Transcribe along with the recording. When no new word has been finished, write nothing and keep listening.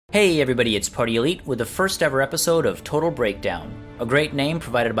Hey everybody, it's Party Elite with the first ever episode of Total Breakdown, a great name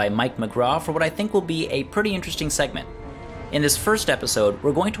provided by Mike McGraw for what I think will be a pretty interesting segment. In this first episode,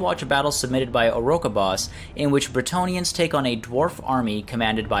 we're going to watch a battle submitted by orokaboss in which Bretonnians take on a dwarf army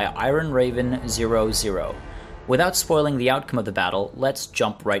commanded by Iron Raven 00. Without spoiling the outcome of the battle, let's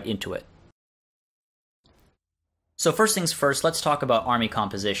jump right into it. So first things first, let's talk about army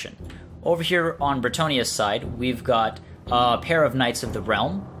composition. Over here on Bretonnia's side, we've got a pair of Knights of the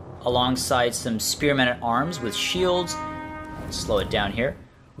Realm, alongside some spearmen at arms with shields. Let's slow it down here.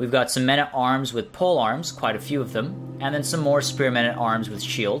 We've got some men at arms with pole arms, quite a few of them, and then some more spearmen at arms with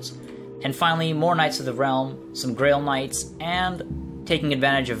shields. And finally, more Knights of the Realm, some Grail Knights, and taking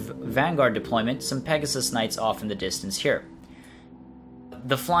advantage of Vanguard deployment, some Pegasus Knights off in the distance here.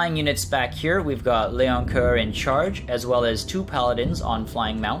 The flying units back here, we've got Leoncoeur in charge, as well as two Paladins on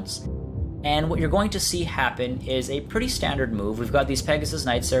flying mounts. And what you're going to see happen is a pretty standard move. We've got these Pegasus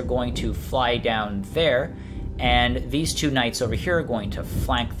Knights that are going to fly down there, and these two Knights over here are going to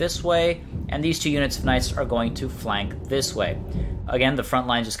flank this way, and these two units of Knights are going to flank this way. Again, the front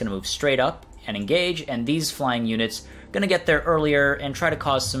line is just going to move straight up and engage, and these flying units are going to get there earlier and try to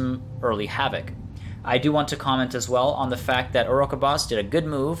cause some early havoc. I do want to comment as well on the fact that orokaboss did a good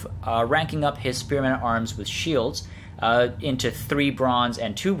move, ranking up his Spearmen at Arms with shields, into 3 bronze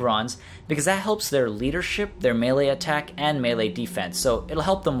and 2 bronze, because that helps their leadership, their melee attack, and melee defense. So it'll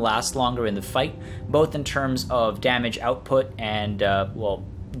help them last longer in the fight, both in terms of damage output and,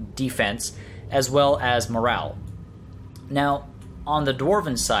 defense, as well as morale. Now, on the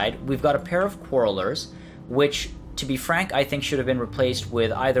Dwarven side, we've got a pair of Quarrelers, which, to be frank, I think should have been replaced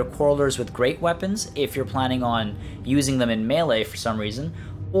with either Quarrelers with great weapons, if you're planning on using them in melee for some reason,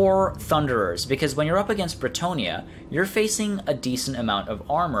 or Thunderers, because when you're up against Bretonnia, you're facing a decent amount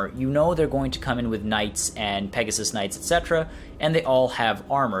of armor. You know they're going to come in with Knights and Pegasus Knights, etc., and they all have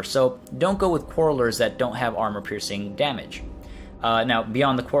armor, so don't go with Quarrelers that don't have armor-piercing damage. Now,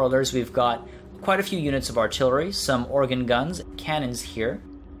 beyond the Quarrelers, we've got quite a few units of artillery, some organ guns, cannons here,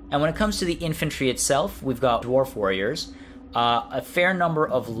 and when it comes to the infantry itself, we've got Dwarf Warriors, a fair number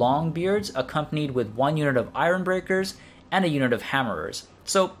of Longbeards, accompanied with 1 unit of Ironbreakers, and a unit of Hammerers.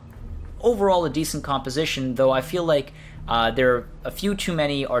 So, overall a decent composition, though I feel like there are a few too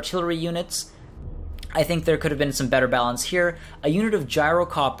many artillery units. I think there could have been some better balance here. A unit of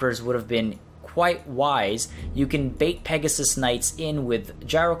gyrocopters would have been quite wise. You can bait Pegasus Knights in with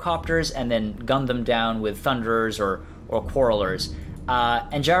gyrocopters and then gun them down with Thunderers or Quarrelers.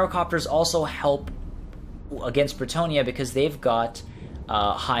 And gyrocopters also help against Bretonnia because they've got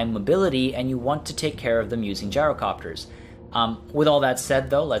high mobility, and you want to take care of them using gyrocopters. With all that said,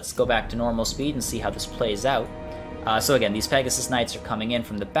 though, let's go back to normal speed and see how this plays out. So again, these Pegasus Knights are coming in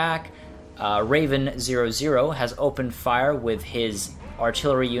from the back. Raven 00 has opened fire with his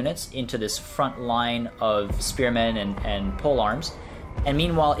artillery units into this front line of spearmen and polearms, and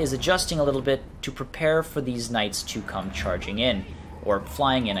meanwhile is adjusting a little bit to prepare for these Knights to come charging in, or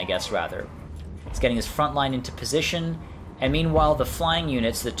flying in, I guess, rather. He's getting his front line into position, and meanwhile the flying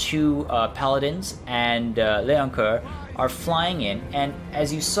units, the two Paladins and Leoncoeur, are flying in, and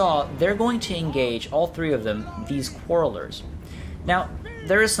as you saw, they're going to engage, all 3 of them, these Quarrelers. Now,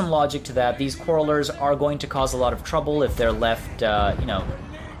 there is some logic to that. These Quarrelers are going to cause a lot of trouble if they're left,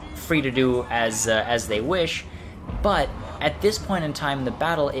 free to do as they wish, but at this point in time in the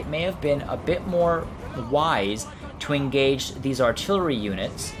battle, it may have been a bit more wise to engage these artillery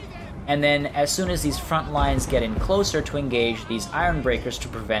units, and then as soon as these front lines get in closer, to engage these Ironbreakers to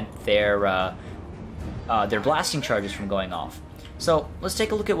prevent their blasting charges from going off. So let's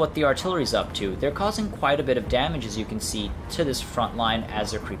take a look at what the artillery's up to. They're causing quite a bit of damage, as you can see, to this front line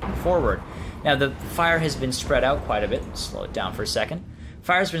as they're creeping forward. Now the fire has been spread out quite a bit. Let's slow it down for a second.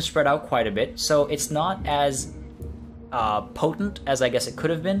 Fire's been spread out quite a bit, so it's not as potent as I guess it could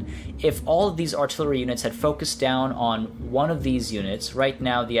have been. If all of these artillery units had focused down on one of these units, right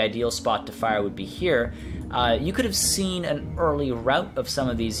now the ideal spot to fire would be here, you could have seen an early rout of some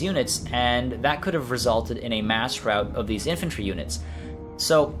of these units, and that could have resulted in a mass rout of these infantry units.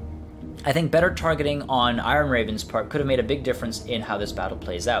 So I think better targeting on Iron Raven's part could have made a big difference in how this battle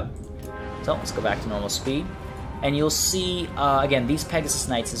plays out. So let's go back to normal speed, and you'll see, again, these Pegasus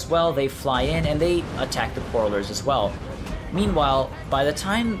Knights as well, they fly in and they attack the Quarrelers as well. Meanwhile, by the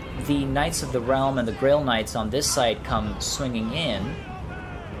time the Knights of the Realm and the Grail Knights on this side come swinging in,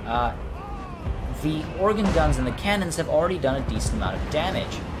 the organ guns and the cannons have already done a decent amount of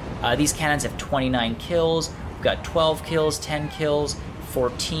damage. These cannons have 29 kills, we've got 12 kills, 10 kills,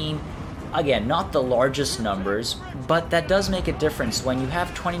 14. Again, not the largest numbers, but that does make a difference when you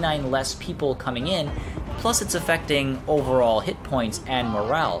have 29 less people coming in, plus it's affecting overall hit points and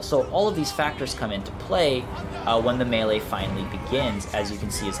morale. So all of these factors come into play when the melee finally begins, as you can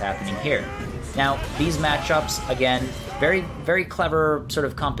see is happening here. Now, these matchups, again, very, very clever sort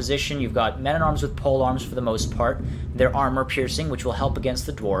of composition. You've got men-at-arms with polearms for the most part. They're armor-piercing, which will help against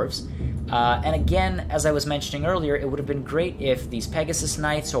the dwarves. And again, as I was mentioning earlier, it would have been great if these Pegasus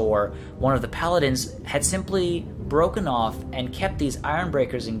Knights or one of the Paladins had simply broken off and kept these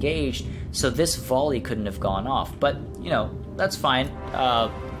Ironbreakers engaged so this volley couldn't have gone off. But, you know, that's fine.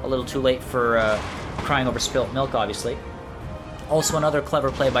 A little too late for crying over spilt milk, obviously. Also, another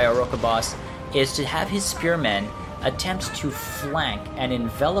clever play by orokaboss is to have his spearmen attempt to flank and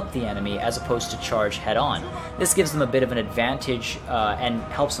envelop the enemy as opposed to charge head-on. This gives them a bit of an advantage and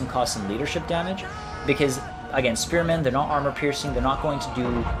helps them cause some leadership damage because, again, spearmen, they're not armor-piercing, they're not going to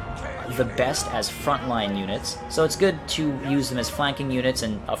do the best as frontline units, so it's good to use them as flanking units,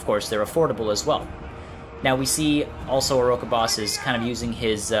 and of course they're affordable as well. Now we see also orokaboss is kind of using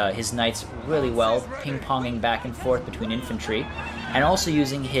his knights really well, ping-ponging back and forth between infantry, and also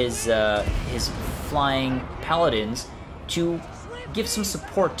using his flying paladins to give some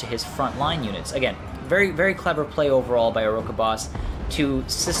support to his frontline units. Again, very, very clever play overall by orokaboss to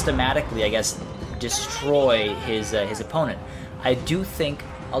systematically, I guess, destroy his opponent. I do think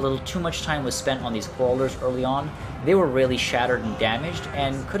a little too much time was spent on these quarrelers early on. They were really shattered and damaged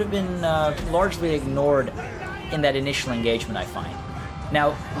and could have been largely ignored in that initial engagement, I find.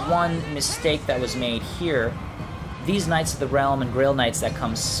 Now, one mistake that was made here, these Knights of the Realm and Grail Knights that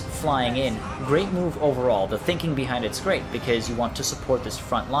comes flying in, great move overall. The thinking behind it's great because you want to support this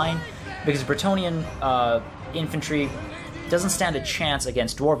front line, because Bretonnian infantry doesn't stand a chance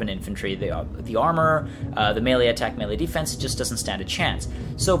against Dwarven infantry. The armor, the melee attack, melee defense, just doesn't stand a chance.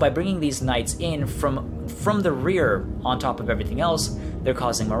 So by bringing these knights in from the rear on top of everything else, they're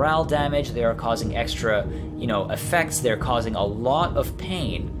causing morale damage, they are causing extra, effects, they're causing a lot of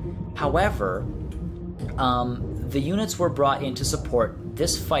pain. However, the units were brought in to support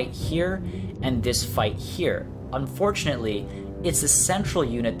this fight here and this fight here. Unfortunately, it's the central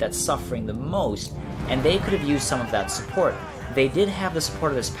unit that's suffering the most, and they could have used some of that support. They did have the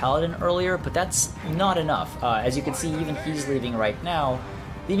support of this paladin earlier, but that's not enough. As you can see, even he's leaving right now,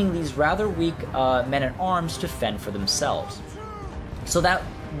 leaving these rather weak men-at-arms to fend for themselves. So that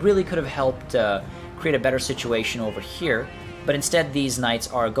really could have helped create a better situation over here, but instead these knights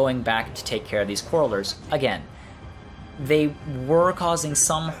are going back to take care of these quarrelers. Again, they were causing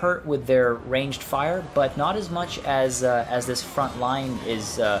some hurt with their ranged fire, but not as much as this front line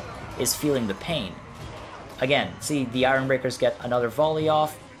is feeling the pain. Again, see, the Ironbreakers get another volley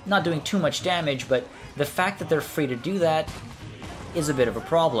off, not doing too much damage, but the fact that they're free to do that is a bit of a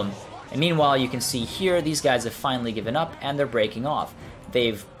problem. And meanwhile, you can see here, these guys have finally given up, and they're breaking off.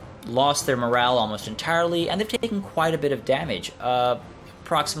 They've lost their morale almost entirely, and they've taken quite a bit of damage.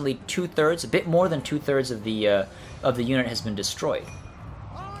 Approximately 2/3, a bit more than 2/3 of the unit has been destroyed.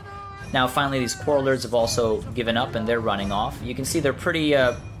 Now, finally, these quarrelers have also given up, and they're running off. You can see they're pretty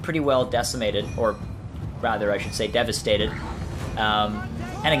well decimated, or rather, I should say, devastated.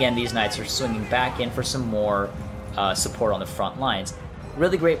 And again, these knights are swinging back in for some more support on the front lines.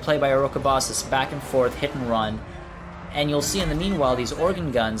 Really great play by orokaboss, this back and forth, hit and run. And you'll see in the meanwhile, these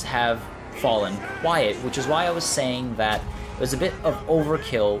organ guns have fallen quiet, which is why I was saying that there's a bit of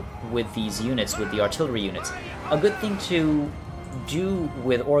overkill with these units, with the artillery units. A good thing to do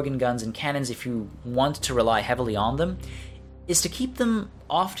with organ guns and cannons, if you want to rely heavily on them, is to keep them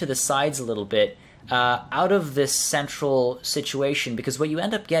off to the sides a little bit, out of this central situation, because what you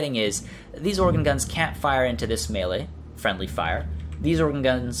end up getting is these organ guns can't fire into this melee, friendly fire. These organ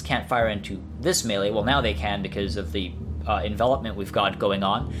guns can't fire into this melee. Well, now they can because of the envelopment we've got going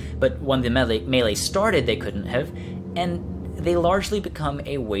on, but when the melee started, they couldn't have, and they largely become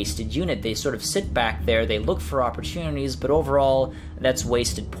a wasted unit. They sort of sit back there, they look for opportunities, but overall, that's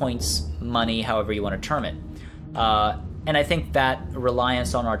wasted points, money, however you want to term it. And I think that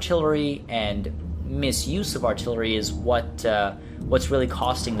reliance on artillery and misuse of artillery is what's really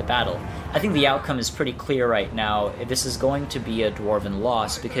costing the battle. I think the outcome is pretty clear right now. This is going to be a Dwarven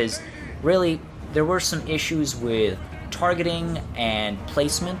loss, because really, there were some issues with targeting and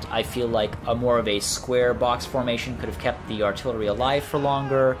placement. I feel like more of a square box formation could have kept the artillery alive for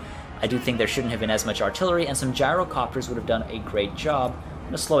longer. I do think there shouldn't have been as much artillery, and some gyrocopters would have done a great job. I'm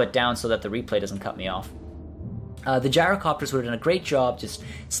going to slow it down so that the replay doesn't cut me off. The gyrocopters would have done a great job just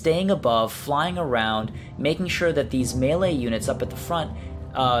staying above, flying around, making sure that these melee units up at the front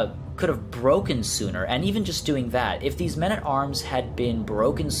could have broken sooner, and even just doing that. If these men-at-arms had been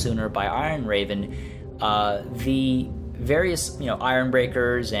broken sooner by Iron Raven, the various,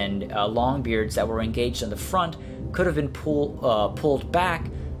 Ironbreakers and Longbeards that were engaged in the front could have been pulled back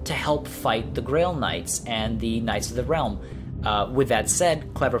to help fight the Grail Knights and the Knights of the Realm. With that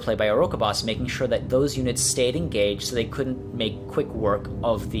said, clever play by orokaboss, making sure that those units stayed engaged so they couldn't make quick work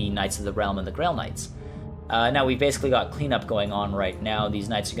of the Knights of the Realm and the Grail Knights. Now we've basically got cleanup going on right now. These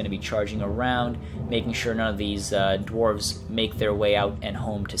knights are going to be charging around, making sure none of these dwarves make their way out and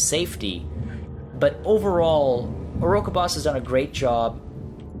home to safety. But overall, orokaboss has done a great job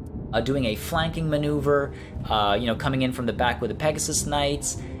doing a flanking maneuver, coming in from the back with the Pegasus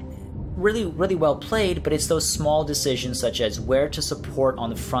Knights. Really, really well played, but it's those small decisions such as where to support on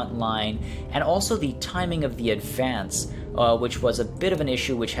the front line, and also the timing of the advance, which was a bit of an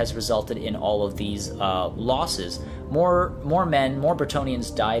issue, which has resulted in all of these losses. More men, more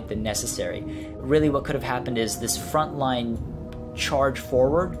Bretonnians died than necessary. Really what could have happened is this front line charge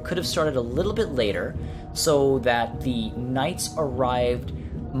forward could have started a little bit later, so that the knights arrived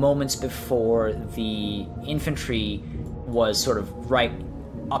moments before the infantry was sort of right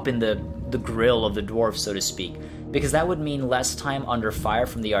up in the grill of the dwarves, so to speak, because that would mean less time under fire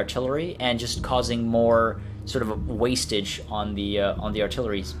from the artillery and just causing more sort of wastage on the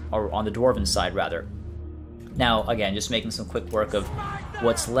artillery, or on the dwarven side rather. Now again, just making some quick work of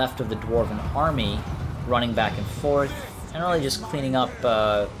what's left of the dwarven army, running back and forth, and really just cleaning up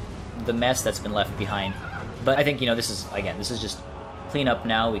the mess that's been left behind. But I think this is just cleanup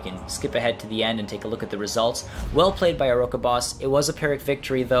now. We can skip ahead to the end and take a look at the results. Well played by orokaboss. It was a Pyrrhic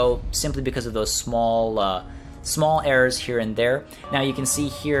victory though, simply because of those small errors here and there. Now you can see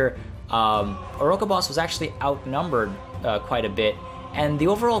here, orokaboss was actually outnumbered quite a bit, and the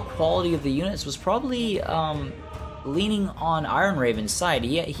overall quality of the units was probably leaning on Ironraven's side.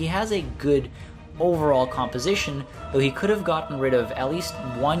 He has a good overall composition, though he could have gotten rid of at least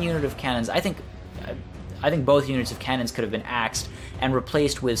one unit of cannons. I think both units of cannons could have been axed and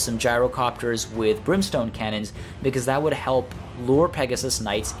replaced with some gyrocopters with brimstone cannons, because that would help lure Pegasus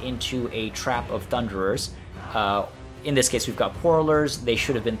Knights into a trap of Thunderers. In this case, we've got Quarrelers. They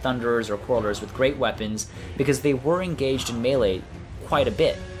should have been Thunderers or Quarrelers with great weapons, because they were engaged in melee quite a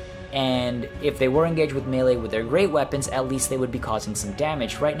bit. And if they were engaged with melee with their great weapons, at least they would be causing some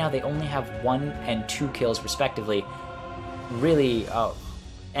damage. Right now, they only have 1 and 2 kills respectively. Really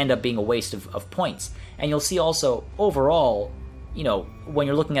end up being a waste of points. And you'll see also, overall, when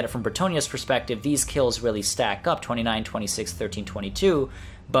you're looking at it from Bretonnia's perspective, these kills really stack up, 29, 26, 13, 22.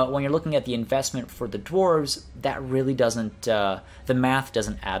 But when you're looking at the investment for the dwarves, that really doesn't, the math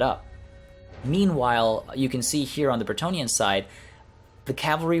doesn't add up. Meanwhile, you can see here on the Bretonnian side, the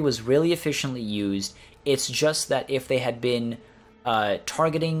cavalry was really efficiently used. It's just that if they had been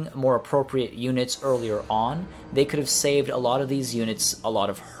targeting more appropriate units earlier on, they could have saved a lot of these units a lot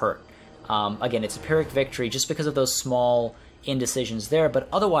of hurt. Again, it's a Pyrrhic victory just because of those small indecisions there, but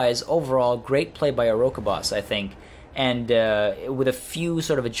otherwise, overall, great play by orokaboss, I think. And with a few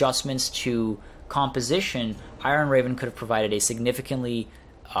sort of adjustments to composition, Ironraven could have provided a significantly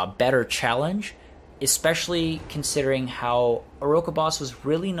better challenge, especially considering how orokaboss was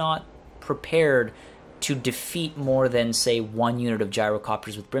really not prepared to defeat more than, say, 1 unit of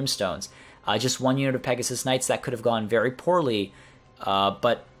gyrocopters with brimstones. Just 1 unit of Pegasus Knights, that could have gone very poorly,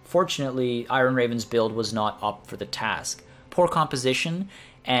 but fortunately, Ironraven's build was not up for the task. Poor composition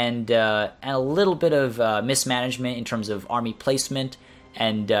and a little bit of mismanagement in terms of army placement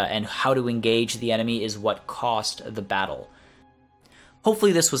and how to engage the enemy is what cost the battle.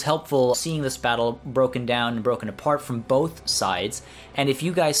 Hopefully this was helpful, seeing this battle broken down and broken apart from both sides. And if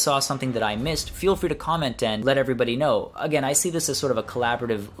you guys saw something that I missed, feel free to comment and let everybody know. Again, I see this as sort of a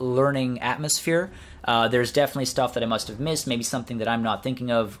collaborative learning atmosphere. There's definitely stuff that I must have missed, maybe something that I'm not thinking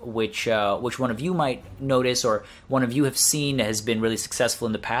of, which one of you might notice or one of you have seen has been really successful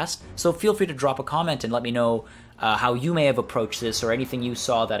in the past. So feel free to drop a comment and let me know how you may have approached this, or anything you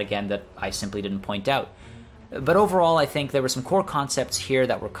saw that, again, that I simply didn't point out. But overall, I think there were some core concepts here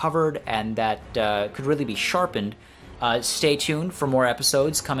that were covered and that could really be sharpened. Stay tuned for more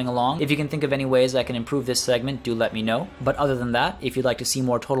episodes coming along. If you can think of any ways I can improve this segment, do let me know. But other than that, if you'd like to see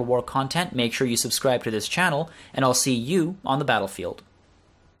more Total War content, make sure you subscribe to this channel, and I'll see you on the battlefield.